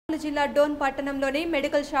జిల్లా డోన్ పట్టణంలోని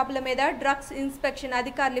మెడికల్ షాపుల మీద డ్రగ్స్ ఇన్స్పెక్షన్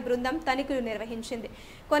అధికారుల బృందం తనిఖీలు నిర్వహించింది.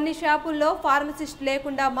 కొన్ని షాపుల్లో ఫార్మసిస్ట్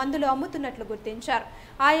లేకుండా మందులు అమ్ముతున్నట్లు గుర్తించారు.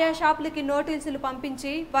 ఆయా షాపులకి నోటీసులు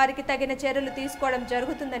పంపించి వారికి తగిన చర్యలు తీసుకోవడం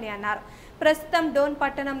జరుగుతుందని అన్నారు. ప్రస్తుతం డోన్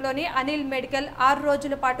పట్టణంలోని అనిల్ మెడికల్ 6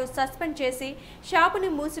 రోజుల పాటు సస్పెండ్ చేసి షాపుని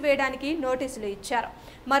మూసివేయడానికి నోటీసులు ఇచ్చారు.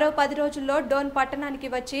 మరో 10 రోజుల్లో డోన్ పట్టణానికి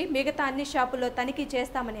వచ్చి మిగతా అన్ని షాపుల్లో తనిఖీ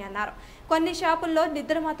చేస్తామని అన్నారు. కొన్ని షాపుల్లో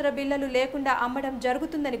నిద్రమాత్ర బిల్లులు లేకుండా అమ్మడం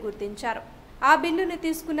జరుగుతుందని గుర్తించారు. ఆ బిల్లును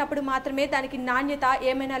తీసుకున్నప్పుడు మాత్రమే దానికి నాణ్యత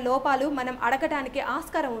ఏమైనా లోపాలు మనం అడగడానికి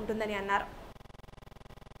ఆస్కారం ఉంటుందని అన్నారు.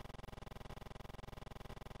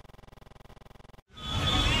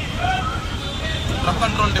 డ్రగ్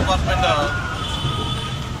కంట్రోల్ డిపార్ట్మెంట్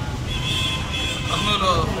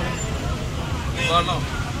కర్నూలు వాళ్ళు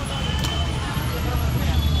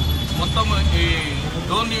మొత్తం ఈ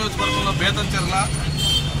డోన్ నియోజకవర్గంలో బేతంచెర్ల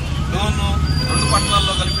డోన్ 2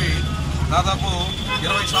 పట్టణాల్లో కలిపి దాదాపు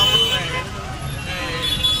 20 షాపులని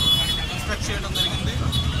ఇన్స్పెక్ట్ చేయడం జరిగింది.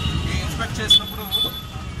 ఈ ఇన్స్పెక్ట్ చేసినప్పుడు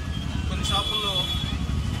కొన్ని షాపుల్లో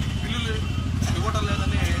బిల్లులు ఇవ్వడం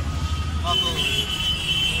లేదని మాకు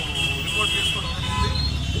రిపోర్ట్ చేసుకోవడం జరిగింది.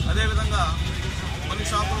 అదేవిధంగా కొన్ని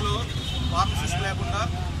షాపుల్లో ఫార్మసిస్ట్ లేకుండా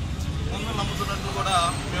మందులు అమ్ముతున్నట్లు కూడా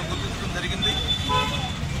మేము గుర్తించడం జరిగింది.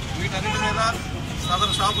 వీటన్నిటి మీద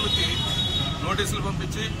సదరు షాపులకి నోటీసులు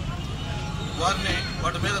పంపించి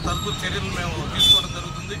వాటి మీద తదుపరి చర్యలు మేము తీసుకోవడం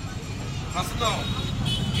జరుగుతుంది. ప్రస్తుతం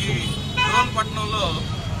ఈ డోన్ పట్టణంలో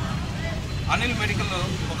అనిల్ మెడికల్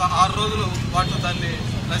ఒక 6 రోజుల పాటు దాన్ని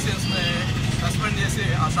లైసెన్స్ని సస్పెండ్ చేసి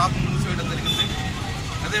ఆ షాప్ను మూసివేయడం జరిగింది.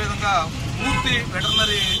 అదేవిధంగా మూర్తి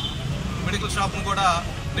వెటర్నరీ మెడికల్ షాప్ను కూడా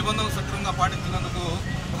నిబంధనలు సక్రమంగా పాటించినందుకు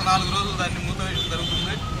ఒక 4 రోజులు దాన్ని మూసివేయడం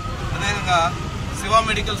జరుగుతుంది. అదేవిధంగా శివ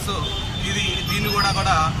మెడికల్స్ దీన్ని కూడా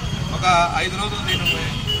ఒక 5 రోజులు దీన్ని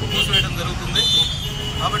మూసివేయడం జరుగుతుంది.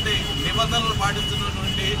 కాబట్టి నిబంధనలు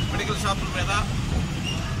పాటించినటువంటి మెడికల్ షాపుల మీద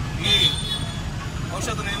ఈ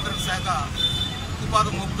ఔషధ నియంత్రణ శాఖ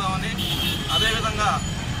ఉత్పాదం మోపుతామని, అదేవిధంగా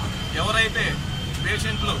ఎవరైతే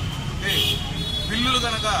పేషెంట్లు బిల్లులు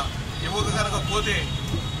కనుక పోతే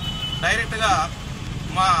డైరెక్ట్గా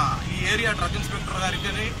మా ఈ ఏరియా డ్రగ్ ఇన్స్పెక్టర్ గారికి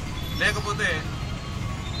కానీ లేకపోతే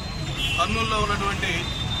కర్నూలులో ఉన్నటువంటి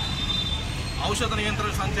ఔషధ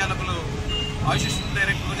నియంత్రణ సంచాలకులు ఆయుష్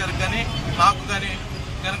డైరెక్టర్ గారికి కానీ నాకు కానీ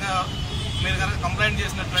మీరు కనుక కంప్లైంట్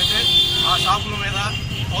చేసినట్లయితే ఆ షాపుల మీద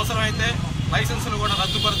అవసరమైతే లైసెన్సులు కూడా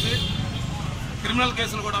రద్దుపరిచి క్రిమినల్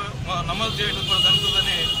కేసులు కూడా నమోదు చేయడం కూడా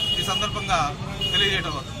జరుగుతుందని ఈ సందర్భంగా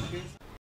తెలియజేయడం.